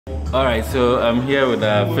All right, so I'm here with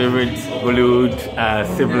our favorite Bollywood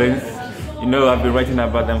siblings. You know, I've been writing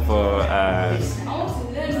about them for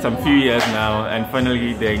some few years now, and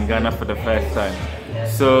finally they're in Ghana for the first time.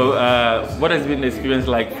 So, what has been the experience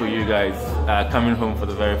like for you guys coming home for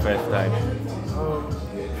the very first time?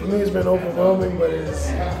 For me, it's been overwhelming, but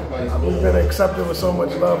we've been accepted with so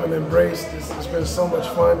much love and embraced. It's been so much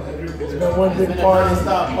fun. It's been one big party. It's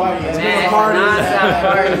been a party.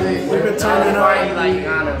 We've been turning up.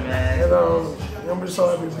 And I'm just so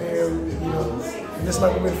happy to be here. You know, and this is not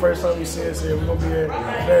gonna be the first time you see us here. We're gonna be here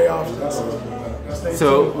very often.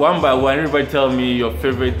 So one by one, everybody tell me your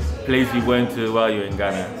favorite place you went to while you were in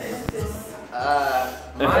Ghana.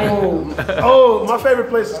 My favorite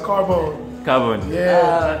place is Carbone. Carbon.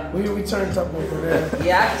 Yeah, we turned up over there.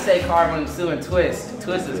 Yeah, I can say Carbon too, and Twist.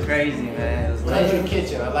 Twist is crazy, man. Country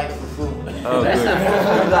Kitchen, I like the food. Oh, that's the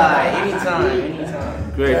food guy.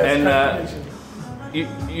 Anytime. Great. Yeah,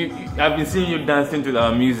 and I've been seeing you dancing to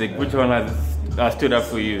our music. Which one has stood up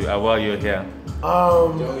for you while you're here?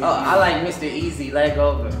 I like Mr. Easy, Leg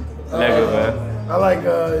Over. Leg Over. I like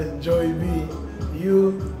Joey B.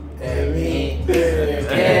 You and me.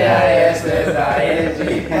 K-I-S-S-I-N-G.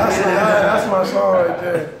 That's my song right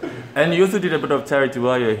there. And you also did a bit of charity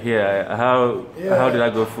while you're here. How did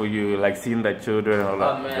that go for you? Like seeing the children and all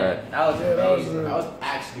that? Oh man, that was amazing. That was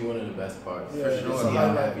actually one of the best parts. Yeah, for sure. See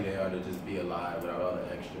how happy they are to just be alive without all the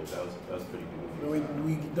extras. That was pretty cool.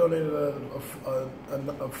 We donated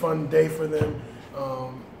a fun day for them,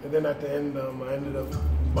 and then at the end, I ended up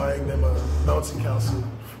buying them a bouncy castle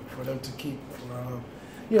for them to keep.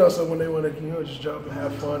 You know, so when they want to, just jump and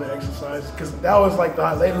have fun and exercise, because that was like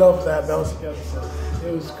they loved that bouncy castle. So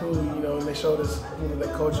it was cool, and they showed us,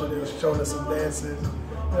 their culture. They were showing us some dances.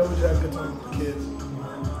 We just had a good time with the kids.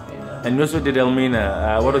 And you also did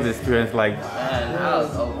Elmina. What was the experience like? Man, that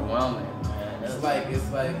was overwhelming. Man. It's like it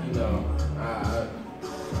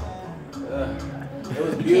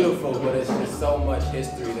was beautiful, but it's just so much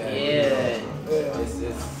history there.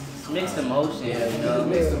 It's mixed emotion. Yeah,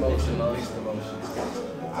 mixed emotion.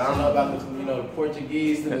 I don't know about the the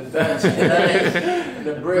Portuguese and the Dutch and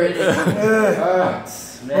the British.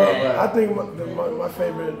 Well, I think my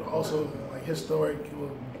favorite also like historic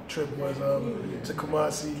trip was to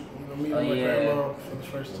Kumasi. Meeting my grandma for the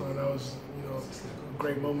first time. That was a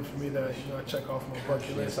great moment for me that I check off my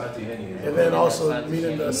bucket list. And then also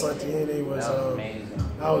meeting the Santihene was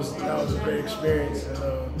that was a great experience. And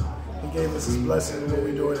he gave us his blessing in what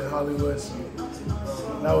we're doing in Hollywood. So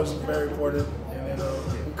that was very important. And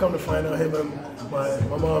then we come to find out him and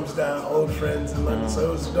my mom's dad, old friends in London. So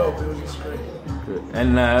it was dope. It was just great. Good.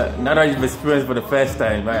 And now that you've experienced for the first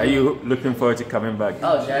time, are you looking forward to coming back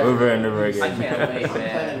over and over again? I can't wait, man.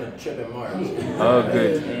 Planning a trip in March. Oh,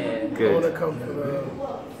 good. Good. I want to come for the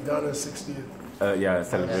Ghana 60th.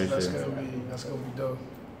 Celebration. That's gonna be dope.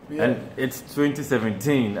 Yeah. And it's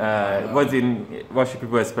 2017. What should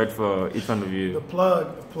people expect for each one of you? The plug.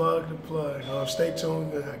 Stay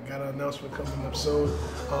tuned. I got an announcement coming up soon.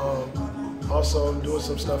 Also, I'm doing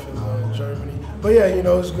some stuff in Germany. But yeah,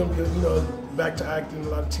 it's gonna be back to acting, a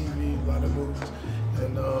lot of TV, a lot of movies,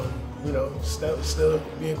 and still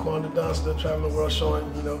being Kwame Boateng, still traveling the world, showing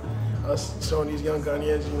us showing these young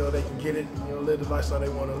Ghanaians, they can get it, live the lifestyle they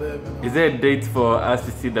want to live. Is there a date for us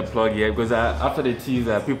to see the plug yet? Because after the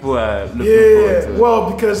teaser, people are looking forward to it.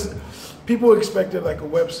 Well, because people expected like a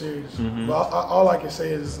web series. But all I can say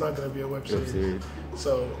is it's not going to be a web series.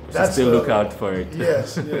 So that's still look out for it.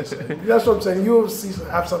 Yes. That's what I'm saying. You will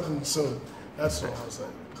have something soon. That's what I'm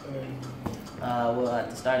saying. Well, at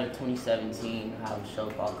the start of 2017, I have a show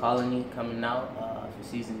called Colony coming out for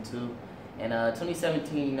season 2. And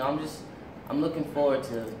 2017, I'm looking forward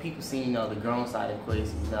to people seeing, the grown side of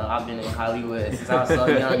Kwesi. I've been in Hollywood since I was so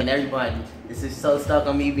young, and everybody is just so stuck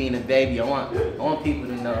on me being a baby. I want people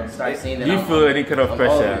to start seeing that. Do you feel any kind of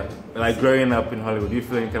pressure, like growing up in Hollywood? Do you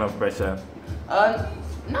feel any kind of pressure? Nah,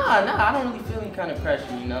 I don't really feel any kind of pressure.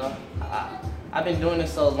 I've been doing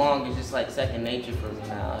this so long; it's just like second nature for me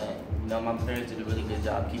now. And my parents did a really good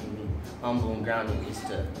job keeping me humble and grounded, just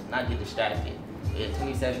to not get distracted. Yeah,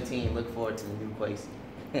 2017, look forward to the new Kwesi.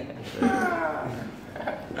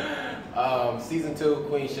 Season 2,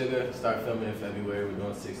 Queen Sugar, start filming in February. We're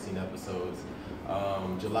doing 16 episodes.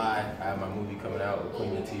 July, I have my movie coming out with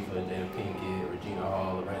Queen Latifah, Jada Pinkett, Regina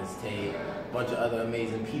Hall, Lorenz Tate, a bunch of other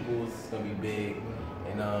amazing people. It's gonna be big,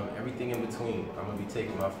 and everything in between. I'm gonna be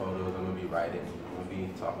taking my photos. I'm gonna be writing. I'm gonna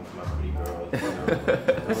be talking to my pretty girls.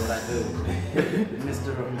 That's what I do. Mr.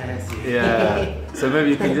 Romantic. Yeah. So maybe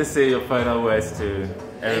you can just say your final words to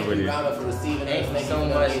everybody. Thank you, for receiving us. Thank you so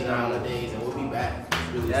much for the holidays, and we'll be back.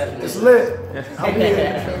 It's lit. I'll be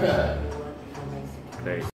here. Great.